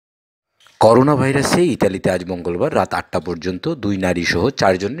Corona ভাইরাসে ইতালিতে আজ মঙ্গলবার রাত ৮টা পর্যন্ত ২ নারীসহ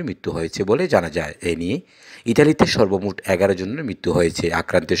 ৪ জনের মৃত্যু হয়েছে বলে জানা যায়। এ নিয়ে ইতালিতে সর্বমোট ১১ জনের মৃত্যু হয়েছে।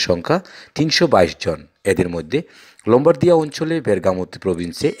 আক্রান্তের সংখ্যা ৩২২ জন। এদের মধ্যে লম্বার্দিয়া অঞ্চলে বেরগামো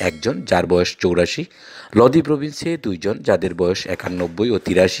প্রভিন্সে একজন, যার বয়স ৮৪, লদি প্রভিন্সে ২ জন, যাদের বয়স ৯১ ও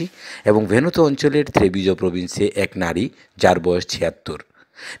 ৮৩, এবং ভেনেতো অঞ্চলের ট্রেভিজো প্রভিন্সে এক নারী, যার বয়স ৭৬।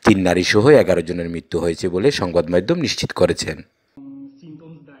 ৩ নারীসহ ১১ জনের মৃত্যু হয়েছে বলে সংবাদ মাধ্যম নিশ্চিত করেছেন।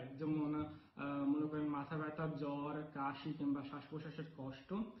 সিমটমস দেয়, যেমন মনে করেন মাথা ব্যথা, জ্বর, কাশি কিংবা শ্বাস প্রশ্বাসের কষ্ট,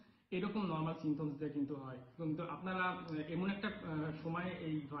 এরকম নর্মাল সিমটমস দিয়ে কিন্তু হয়। কিন্তু আপনারা এমন একটা সময়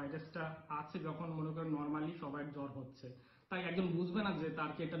এই ভাইরাসটা আছে যখন মনে করেন নর্মালি সবার জ্বর হচ্ছে, তাই একজন বুঝবে না যে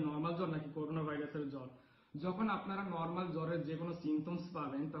তার কি এটা নর্মাল জ্বর নাকি করোনা ভাইরাসের জ্বর। যখন আপনারা নর্মাল জ্বরের যে কোনো সিমটমস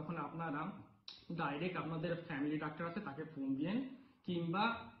পাবেন তখন আপনারা ডাইরেক্ট আপনাদের ফ্যামিলি ডাক্তার আছে তাকে ফোন দিন, কিংবা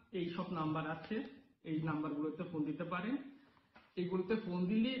এই সব নাম্বার আছে, এই নাম্বারগুলোতে ফোন দিতে পারেন। এইগুলোতে ফোন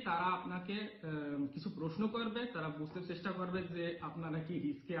দিলে তারা আপনাকে কিছু প্রশ্ন করবে, তারা বুঝতে চেষ্টা করবে যে আপনারা কি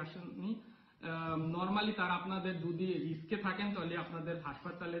রিস্কে আসেননি। নর্মালি তারা আপনাদের যদি রিস্কে থাকেন তাহলে আপনাদের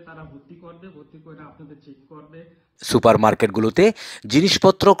হাসপাতালে তারা ভর্তি করবে, ভর্তি করে আপনাদের চেক করবে। সুপারমার্কেটগুলোতে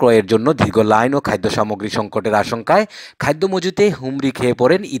জিনিসপত্র ক্রয়ের জন্য দীর্ঘ লাইন ও খাদ্য সামগ্রী সংকটের আশঙ্কায় খাদ্য মজুতে হুমড়ি খেয়ে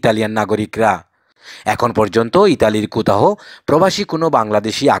পড়েন ইতালিয়ান নাগরিকরা। এখন পর্যন্ত ইতালির কোথাও প্রবাসী কোনো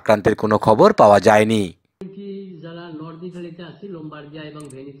বাংলাদেশি আক্রান্তের কোনো খবর পাওয়া যায়নি। যারা নর্থ ইতালিতে আছি, লোম্বার্দিয়া এবং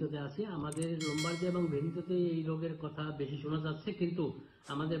ভেনিসোতে আছি, আমাদের লোম্বার্দিয়া এবং ভেনিসোতে এই রোগের কথা বেশি শোনা যাচ্ছে, কিন্তু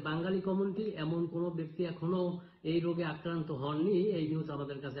আমাদের বাঙালি কমিউনিটি এমন কোনো ব্যক্তি এখনো এই রোগে আক্রান্ত হননি, এই নিউজ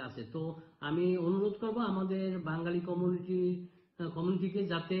আমাদের কাছে আছে। তো আমি অনুরোধ করব আমাদের বাঙালি কমিউনিটিকে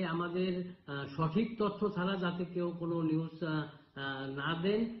যাতে আমাদের সঠিক তথ্য ছাড়া যাতে কেউ কোনো নিউজ না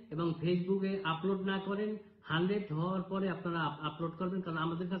দেন এবং ফেসবুকে আপলোড না করেন। 100 হওয়ার পরে আপনারা আপলোড করবেন, কারণ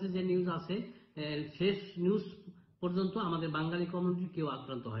আমাদের কাছে যে নিউজ আছে শেষ নিউজ পর্যন্ত আমাদের বাঙালি কমিউনিটি কেউ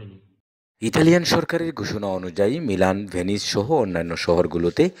আক্রান্ত হয়নি। ইতালিয়ান সরকারের ঘোষণা অনুযায়ী মিলান, ভেনিস সহ অন্যান্য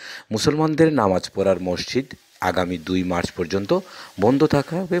শহরগুলোতে মুসলমানদের নামাজ পড়ার মসজিদ আগামী ২ মার্চ পর্যন্ত বন্ধ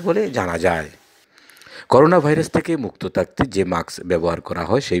থাকবে বলে জানা যায়। করোনা ভাইরাস থেকে মুক্ত থাকতে যে মাস্ক ব্যবহার করা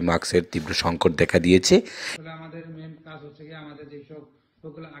হয় সেই মাস্কের তীব্র সংকট দেখা দিয়েছে। আমাদের মেন কাজ হচ্ছে কি, আমাদের যেসব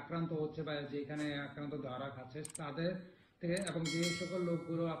লোকগুলো আক্রান্ত হচ্ছে বা যেখানে আক্রান্ত ধরা খাচ্ছে তাদের থেকে, এবং যে সকল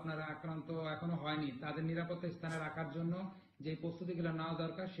লোকগুলো আপনারা আক্রান্ত এখনো হয়নি তাদের নিরাপত্তা স্থানে রাখার জন্য যে প্রস্তুতিগুলো নেওয়া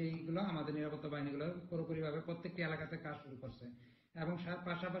দরকার সেইগুলো আমাদের নিরাপত্তা বাহিনীগুলো পুরোপুরিভাবে প্রত্যেকটি এলাকাতে কাজ শুরু করছে। এবং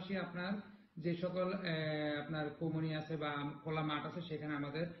পাশাপাশি আপনার যে সকল আপনার কমুনি আছে বা খোলা মাঠ আছে সেখানে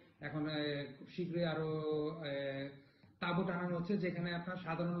আমাদের এখন শীঘ্রই আরো তাঁবু টানানো হচ্ছে, যেখানে আপনার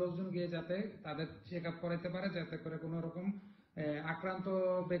সাধারণ লোকজন গিয়ে যাতে তাদের চেক আপ করাতে পারে, যাতে করে কোনো রকম আক্রান্ত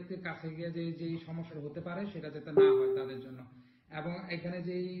ব্যক্তির কাছে গিয়ে যে সমস্যা হতে পারে সেটা যাতে না হয় তাদের জন্য। এবং এখানে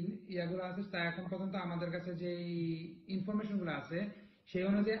যেই ইয়াগুলো আছে তা এখন পর্যন্ত আমাদের কাছে যেই ইনফরমেশন গুলো আছে সেই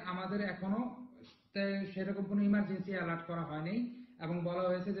অনুযায়ী আমাদের এখনো সেরকম কোনো ইমার্জেন্সি অ্যালার্ট করা হয়নি, এবং বলা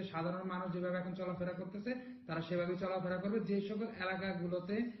হয়েছে যে সাধারণ মানুষ যেভাবে এখন চলাফেরা করতেছে তারা সেভাবে চলাফেরা করবে। যে সকল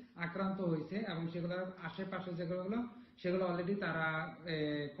এলাকাগুলোতে আক্রান্ত হয়েছে এবং সেগুলোর আশেপাশে যেগুলো সেগুলো অলরেডি তারা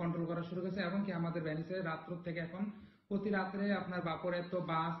কন্ট্রোল করা শুরু করেছে। এবং কি আমাদের ভেনিসে রাত্র থেকে এখন প্রতি রাত্রে আপনার বাপোরেতো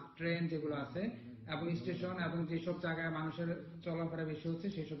বাস, ট্রেন যেগুলো আছে এবং স্টেশন এবং যেসব জায়গায় মানুষের চলাফেরা বেশি হচ্ছে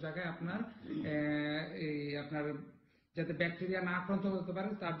সেসব জায়গায় আপনার আপনার যাতে ব্যাকটেরিয়া না আক্রান্ত হতে পারে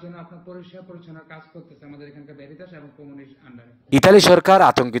তার জন্য আপনার পরিষ্কার পরিচ্ছন্ন কাজ করতেছে আমাদের এখানকার ভেরিতাস এবং কমিউনিটির আন্ডারে। ইতালি সরকার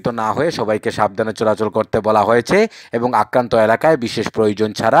আতঙ্কিত না হয়ে সবাইকে সাবধানে চলাচল করতে বলা হয়েছে এবং আক্রান্ত এলাকায় বিশেষ প্রয়োজন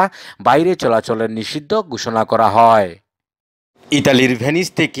ছাড়া বাইরে চলাচলের নিষিদ্ধ ঘোষণা করা হয়। ইতালির ভেনিস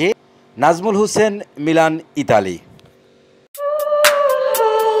থেকে নাজমুল হোসেন, মিলান, ইতালি।